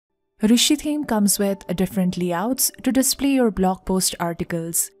Rishi theme comes with different layouts to display your blog post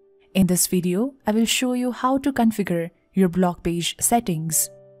articles. In this video, I will show you how to configure your blog page settings.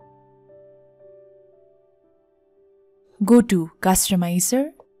 Go to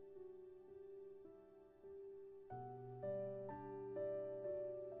Customizer.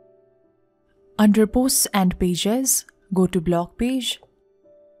 Under Posts and Pages, go to Blog Page.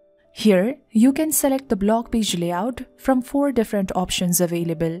 Here, you can select the blog page layout from 4 different options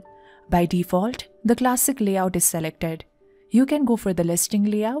available. By default, the classic layout is selected. You can go for the listing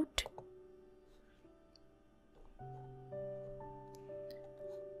layout.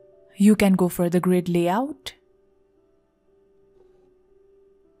 You can go for the grid layout.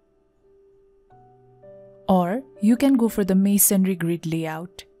 Or you can go for the masonry grid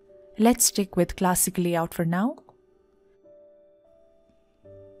layout. Let's stick with classic layout for now.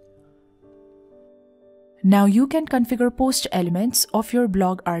 Now you can configure post elements of your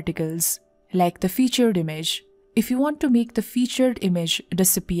blog articles, like the featured image. If you want to make the featured image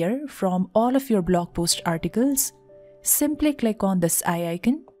disappear from all of your blog post articles, simply click on this eye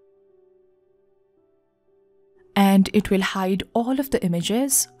icon and it will hide all of the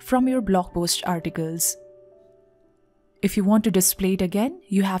images from your blog post articles. If you want to display it again,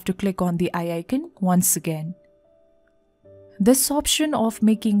 you have to click on the eye icon once again. This option of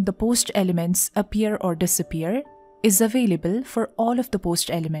making the post elements appear or disappear is available for all of the post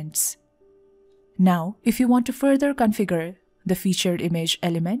elements. Now, if you want to further configure the featured image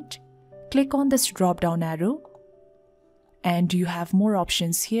element, click on this drop-down arrow and you have more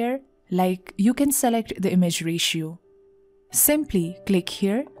options here, like you can select the image ratio. Simply click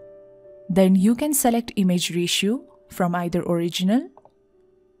here, then you can select image ratio from either original.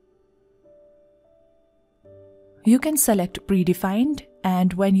 You can select predefined,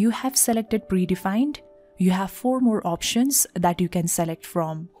 and when you have selected predefined, you have 4 more options that you can select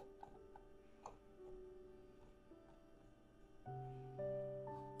from.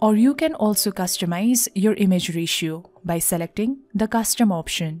 Or you can also customize your image ratio by selecting the custom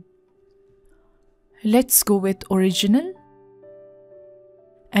option. Let's go with original.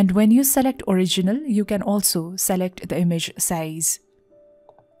 And when you select original, you can also select the image size.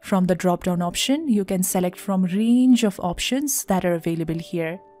 From the drop-down option, you can select from range of options that are available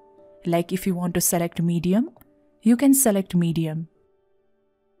here. Like if you want to select medium, you can select medium.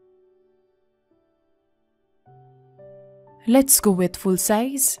 Let's go with full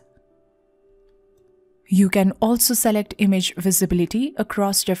size. You can also select image visibility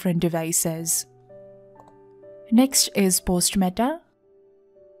across different devices. Next is post meta.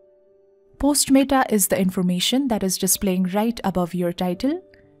 Post meta is the information that is displaying right above your title.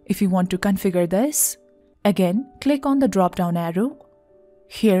 If you want to configure this, again, click on the drop-down arrow.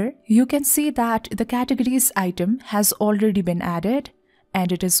 Here, you can see that the categories item has already been added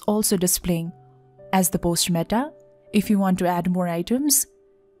and it is also displaying as the post meta. If you want to add more items,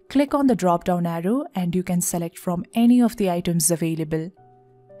 click on the drop-down arrow and you can select from any of the items available.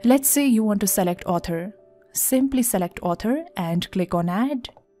 Let's say you want to select author. Simply select author and click on add,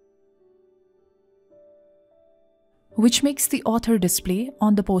 which makes the author display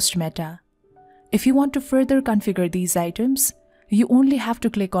on the post meta. If you want to further configure these items, you only have to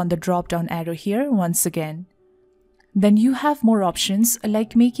click on the drop-down arrow here once again. Then you have more options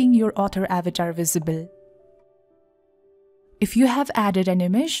like making your author avatar visible. If you have added an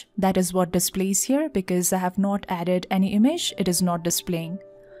image, that is what displays here. Because I have not added any image, it is not displaying.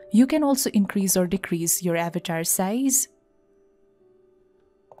 You can also increase or decrease your avatar size.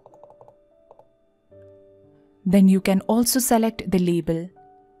 Then you can also select the label.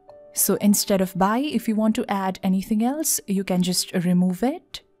 So instead of by, if you want to add anything else, you can just remove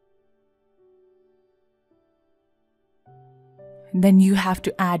it. Then you have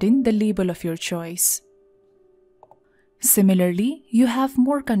to add in the label of your choice. Similarly, you have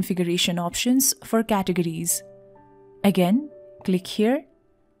more configuration options for categories. Again, click here.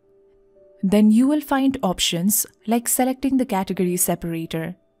 Then you will find options like selecting the category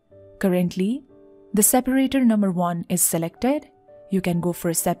separator. Currently, the separator number 1 is selected. You can go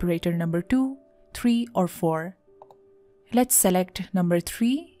for separator number 2, 3 or 4. Let's select number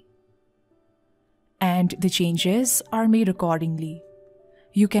 3 and the changes are made accordingly.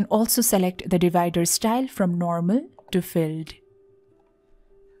 You can also select the divider style from normal to filled.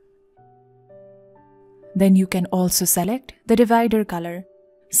 Then you can also select the divider color.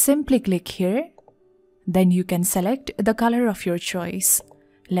 Simply click here. Then you can select the color of your choice.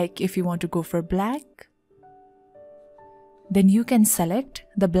 Like if you want to go for black, then you can select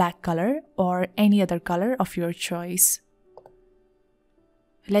the black color or any other color of your choice.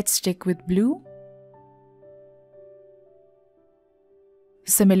 Let's stick with blue.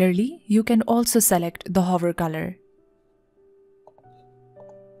 Similarly, you can also select the hover color.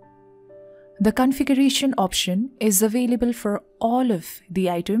 The configuration option is available for all of the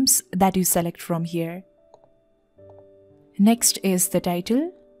items that you select from here. Next is the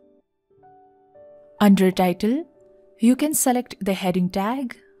title. Under title, you can select the heading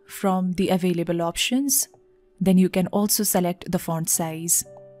tag from the available options. Then you can also select the font size.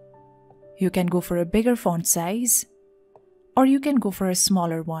 You can go for a bigger font size, or you can go for a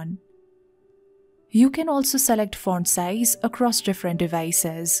smaller one. You can also select font size across different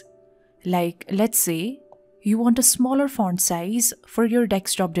devices. Like, let's say, you want a smaller font size for your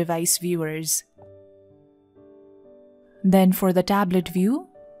desktop device viewers. Then for the tablet view,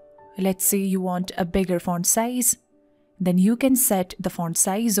 let's say you want a bigger font size, then you can set the font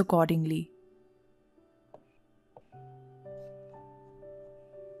size accordingly.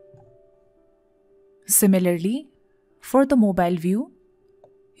 Similarly, for the mobile view,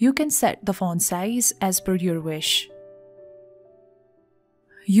 you can set the font size as per your wish.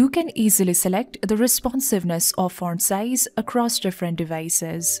 You can easily select the responsiveness of font size across different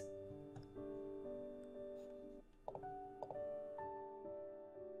devices.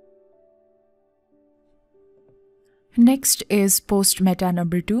 Next is post meta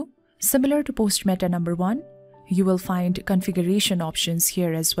number 2. Similar to post meta number 1, you will find configuration options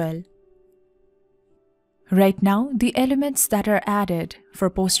here as well. Right now, the elements that are added for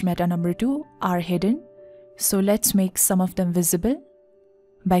post meta number 2 are hidden, so let's make some of them visible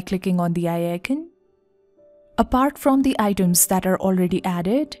by clicking on the eye icon. Apart from the items that are already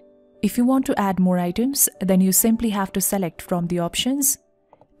added, if you want to add more items, then you simply have to select from the options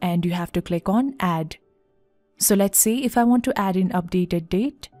and you have to click on Add. So let's say if I want to add in updated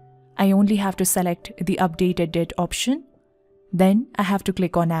date, I only have to select the updated date option, then I have to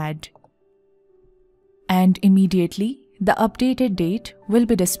click on Add. And immediately, the updated date will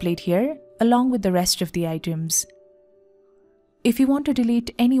be displayed here along with the rest of the items. If you want to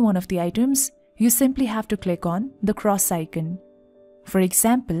delete any one of the items, you simply have to click on the cross icon. For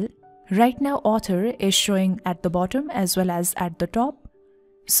example, right now author is showing at the bottom as well as at the top,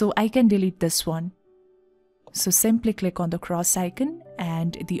 so I can delete this one. So simply click on the cross icon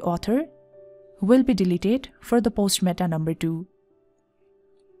and the author will be deleted for the post meta number 2.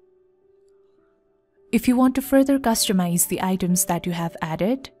 If you want to further customize the items that you have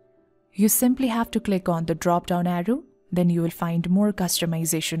added, you simply have to click on the drop-down arrow, then you will find more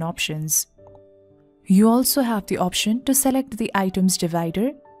customization options. You also have the option to select the items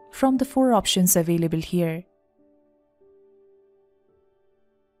divider from the 4 options available here.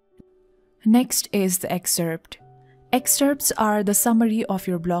 Next is the excerpt. Excerpts are the summary of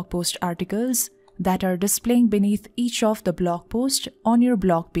your blog post articles that are displaying beneath each of the blog posts on your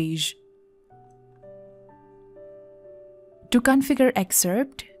blog page. To configure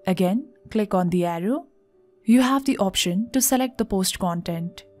excerpt, again, click on the arrow. You have the option to select the post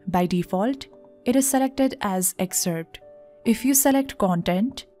content. By default, it is selected as excerpt. If you select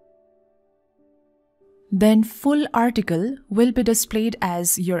content, then full article will be displayed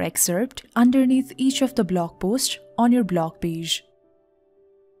as your excerpt underneath each of the blog posts on your blog page.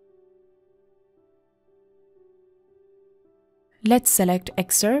 Let's select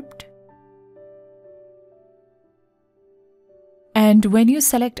excerpt. And when you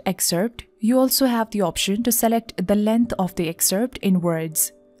select excerpt, you also have the option to select the length of the excerpt in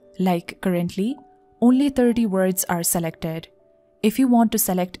words. Like currently, only 30 words are selected. If you want to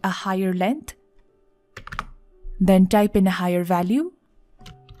select a higher length, then type in a higher value.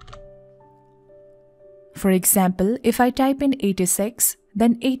 For example, if I type in 86,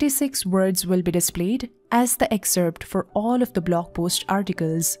 then 86 words will be displayed as the excerpt for all of the blog post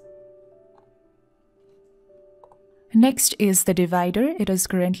articles. Next is the divider. It is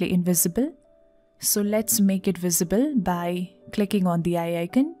currently invisible. So let's make it visible by clicking on the eye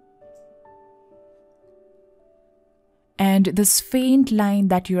icon. And this faint line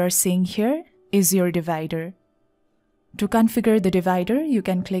that you are seeing here is your divider. To configure the divider, you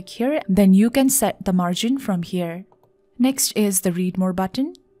can click here, then you can set the margin from here. Next is the Read More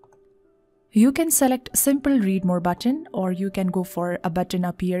button. You can select simple Read More button, or you can go for a button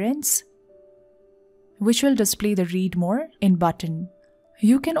appearance, which will display the Read More in button.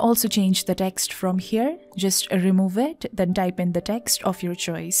 You can also change the text from here. Just remove it, then type in the text of your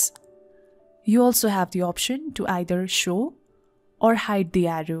choice. You also have the option to either show or hide the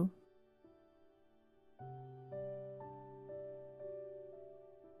arrow.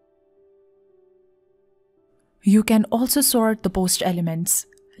 You can also sort the post elements.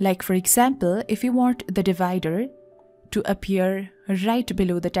 Like for example, if you want the divider to appear right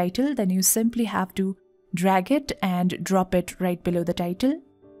below the title, then you simply have to drag it and drop it right below the title.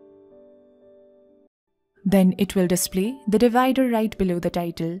 Then it will display the divider right below the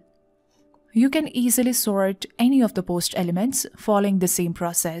title. You can easily sort any of the post elements following the same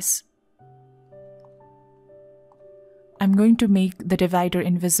process. I'm going to make the divider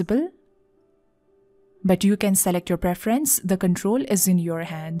invisible, but you can select your preference. The control is in your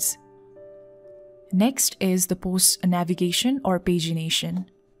hands. Next is the post navigation or pagination.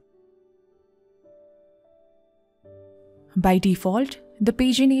 By default, the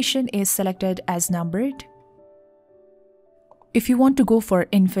pagination is selected as numbered. If you want to go for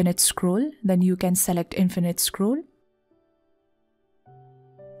infinite scroll, then you can select infinite scroll,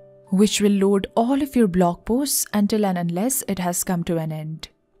 which will load all of your blog posts until and unless it has come to an end.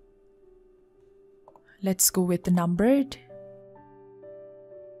 Let's go with the numbered.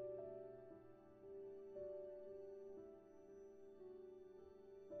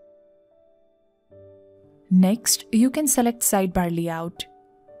 Next, you can select sidebar layout.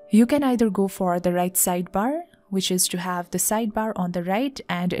 You can either go for the right sidebar, which is to have the sidebar on the right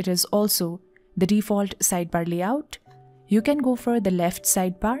and it is also the default sidebar layout. You can go for the left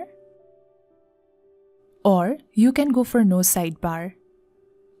sidebar, or you can go for no sidebar.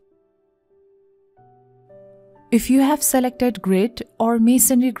 If you have selected grid or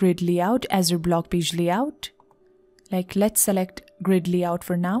masonry grid layout as your blog page layout, like let's select grid layout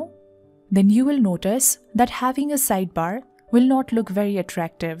for now, then you will notice that having a sidebar will not look very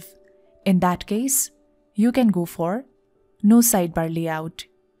attractive. In that case, you can go for no sidebar layout.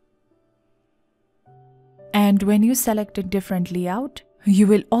 And when you select a different layout, you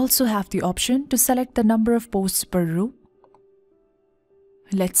will also have the option to select the number of posts per row.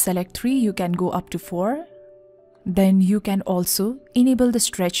 Let's select 3, you can go up to 4. Then you can also enable the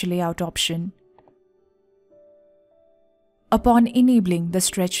stretch layout option. Upon enabling the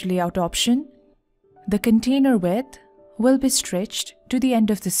stretch layout option, the container width will be stretched to the end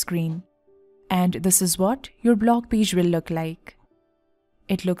of the screen. And this is what your blog page will look like.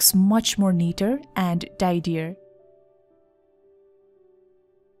 It looks much more neater and tidier.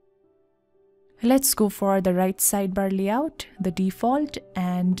 Let's go for the right sidebar layout, the default,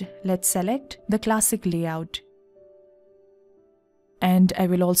 and let's select the classic layout. And I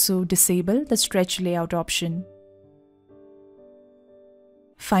will also disable the stretch layout option.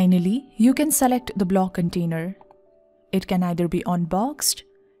 Finally, you can select the blog container. It can either be unboxed,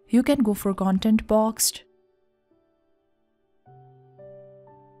 you can go for content boxed,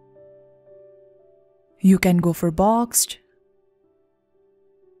 you can go for boxed,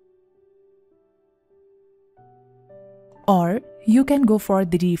 or you can go for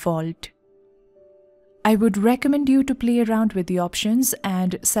the default. I would recommend you to play around with the options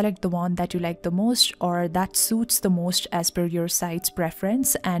and select the one that you like the most or that suits the most as per your site's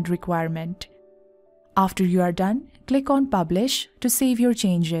preference and requirement. After you are done, click on Publish to save your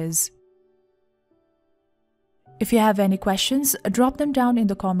changes. If you have any questions, drop them down in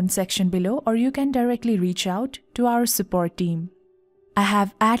the comment section below or you can directly reach out to our support team. I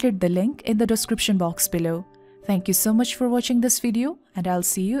have added the link in the description box below. Thank you so much for watching this video and I'll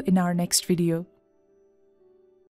see you in our next video.